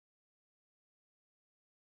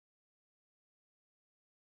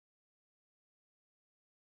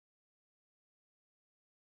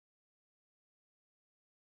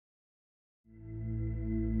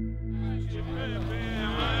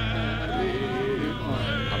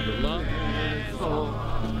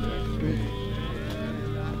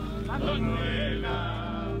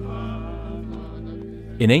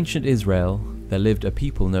In ancient Israel, there lived a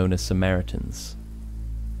people known as Samaritans.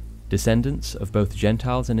 Descendants of both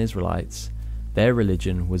Gentiles and Israelites, their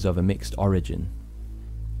religion was of a mixed origin.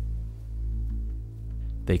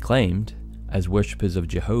 They claimed, as worshippers of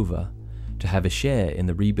Jehovah, to have a share in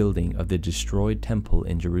the rebuilding of the destroyed temple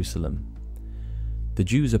in Jerusalem. The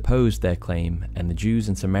Jews opposed their claim, and the Jews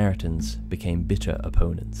and Samaritans became bitter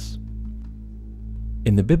opponents.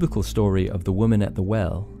 In the biblical story of the woman at the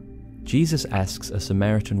well, Jesus asks a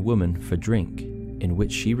Samaritan woman for drink, in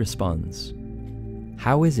which she responds,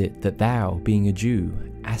 "How is it that thou, being a Jew,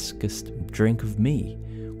 askest drink of me,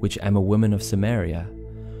 which am a woman of Samaria?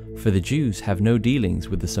 For the Jews have no dealings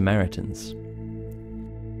with the Samaritans."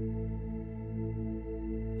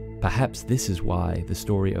 Perhaps this is why the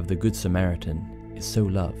story of the Good Samaritan is so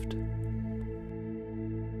loved.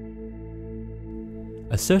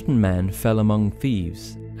 A certain man fell among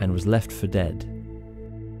thieves and was left for dead.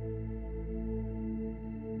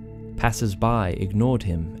 Passers-by ignored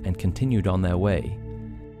him and continued on their way.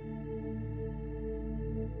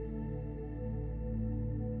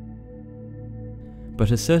 But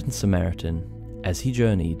a certain Samaritan, as he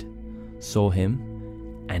journeyed, saw him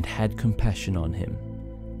and had compassion on him,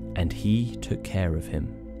 and he took care of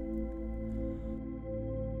him.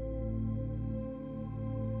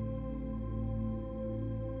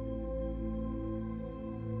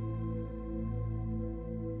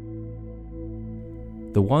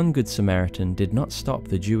 The one Good Samaritan did not stop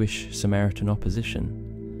the Jewish-Samaritan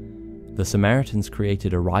opposition. The Samaritans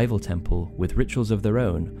created a rival temple with rituals of their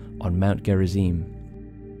own on Mount Gerizim.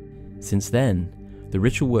 Since then, the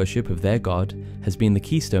ritual worship of their god has been the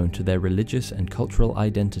keystone to their religious and cultural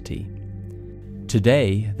identity.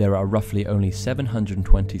 Today, there are roughly only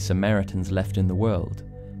 720 Samaritans left in the world,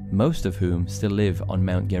 most of whom still live on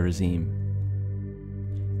Mount Gerizim.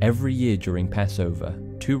 Every year during Passover,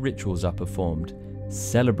 2 rituals are performed,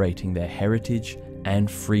 celebrating their heritage and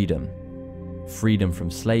freedom. Freedom from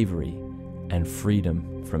slavery and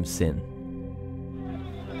freedom from sin.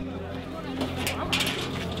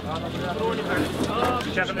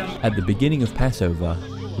 At the beginning of Passover,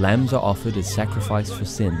 lambs are offered as sacrifice for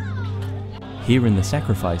sin. Here in the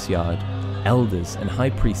sacrifice yard, elders and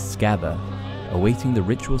high priests gather, awaiting the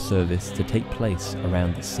ritual service to take place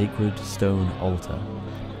around the sacred stone altar.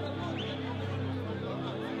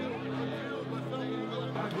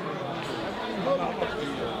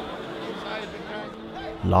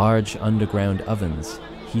 Large underground ovens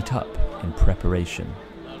heat up in preparation.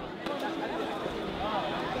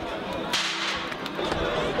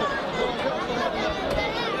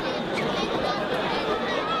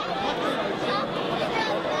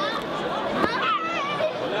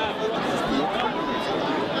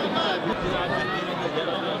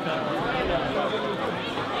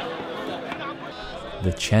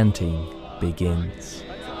 The chanting begins.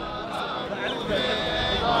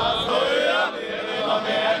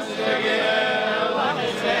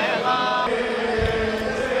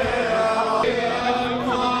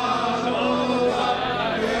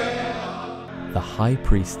 The high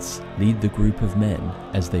priests lead the group of men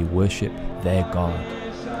as they worship their God.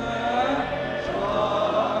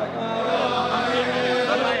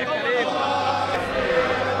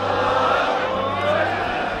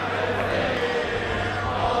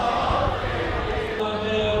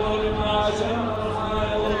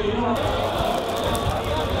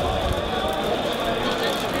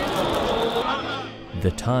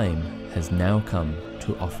 The time has now come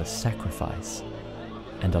to offer sacrifice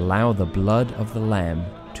and allow the blood of the Lamb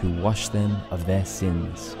to wash them of their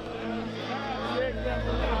sins.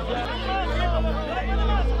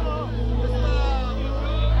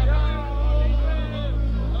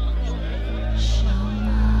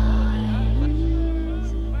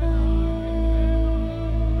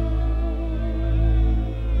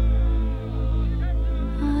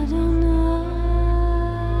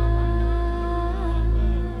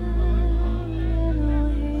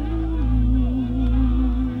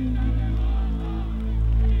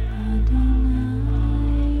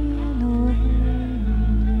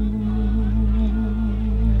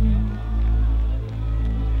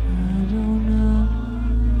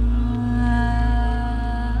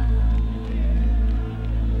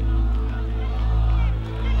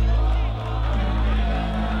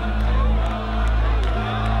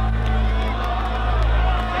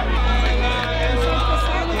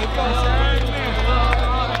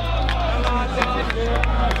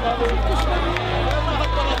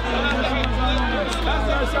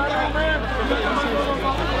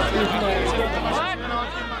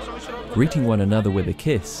 Greeting one another with a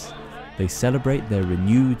kiss, they celebrate their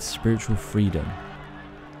renewed spiritual freedom.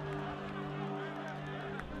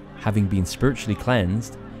 Having been spiritually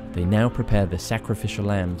cleansed, they now prepare the sacrificial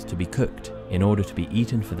lambs to be cooked in order to be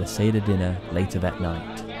eaten for the Seder dinner later that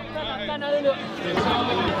night.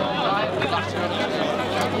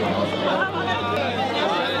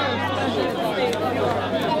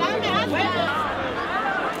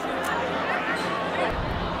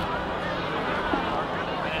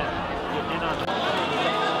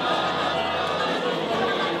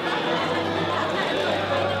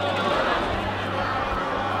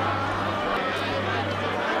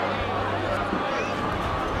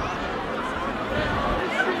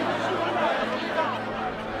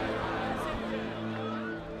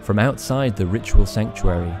 From outside the ritual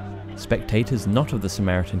sanctuary, spectators not of the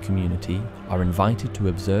Samaritan community are invited to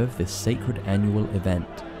observe this sacred annual event.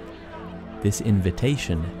 This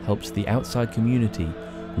invitation helps the outside community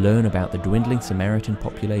learn about the dwindling Samaritan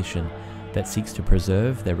population that seeks to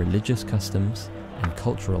preserve their religious customs and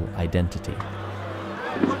cultural identity.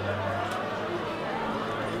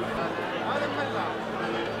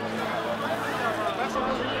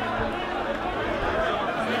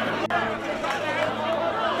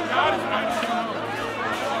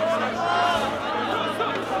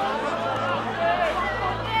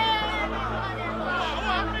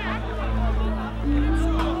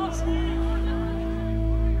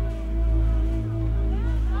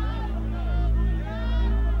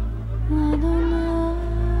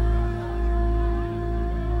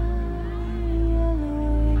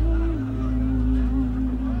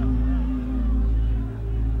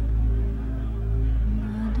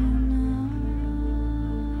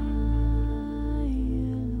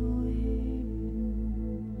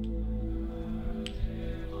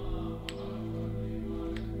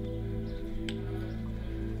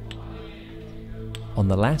 On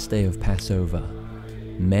the last day of Passover,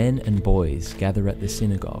 men and boys gather at the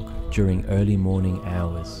synagogue during early morning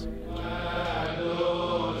hours.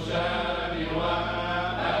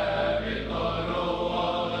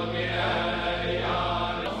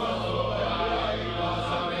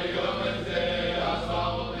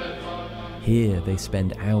 Here they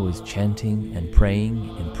spend hours chanting and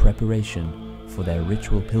praying in preparation for their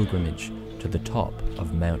ritual pilgrimage to the top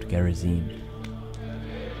of Mount Gerizim.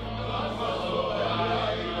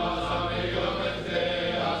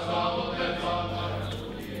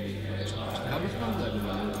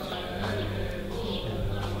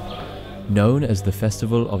 Known as the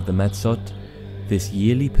Festival of the Matzot, this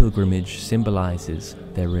yearly pilgrimage symbolizes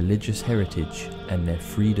their religious heritage and their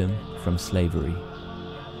freedom from slavery.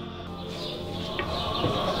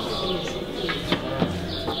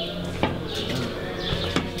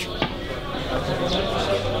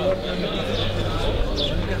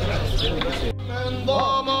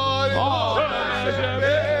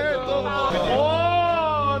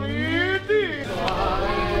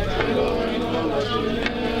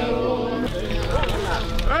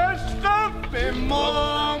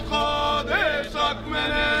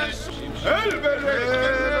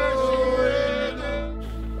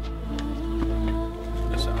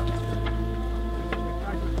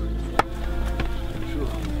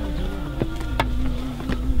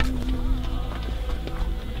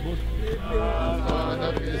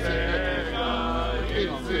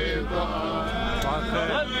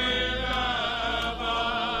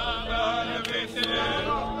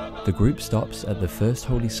 The group stops at the first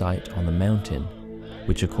holy site on the mountain,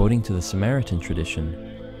 which according to the Samaritan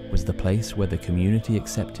tradition was the place where the community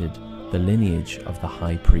accepted the lineage of the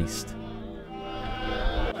high priest.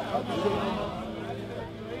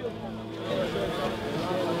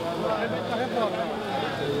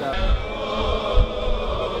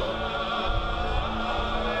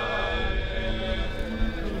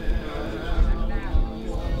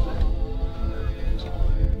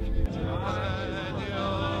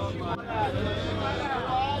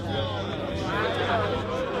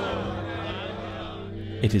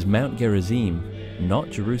 It is Mount Gerizim,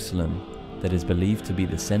 not Jerusalem, that is believed to be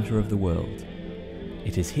the center of the world.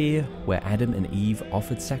 It is here where Adam and Eve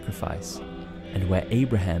offered sacrifice, and where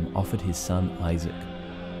Abraham offered his son Isaac.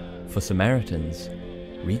 For Samaritans,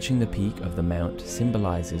 reaching the peak of the mount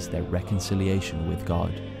symbolizes their reconciliation with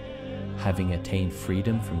God, having attained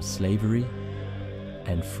freedom from slavery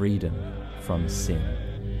and freedom from sin.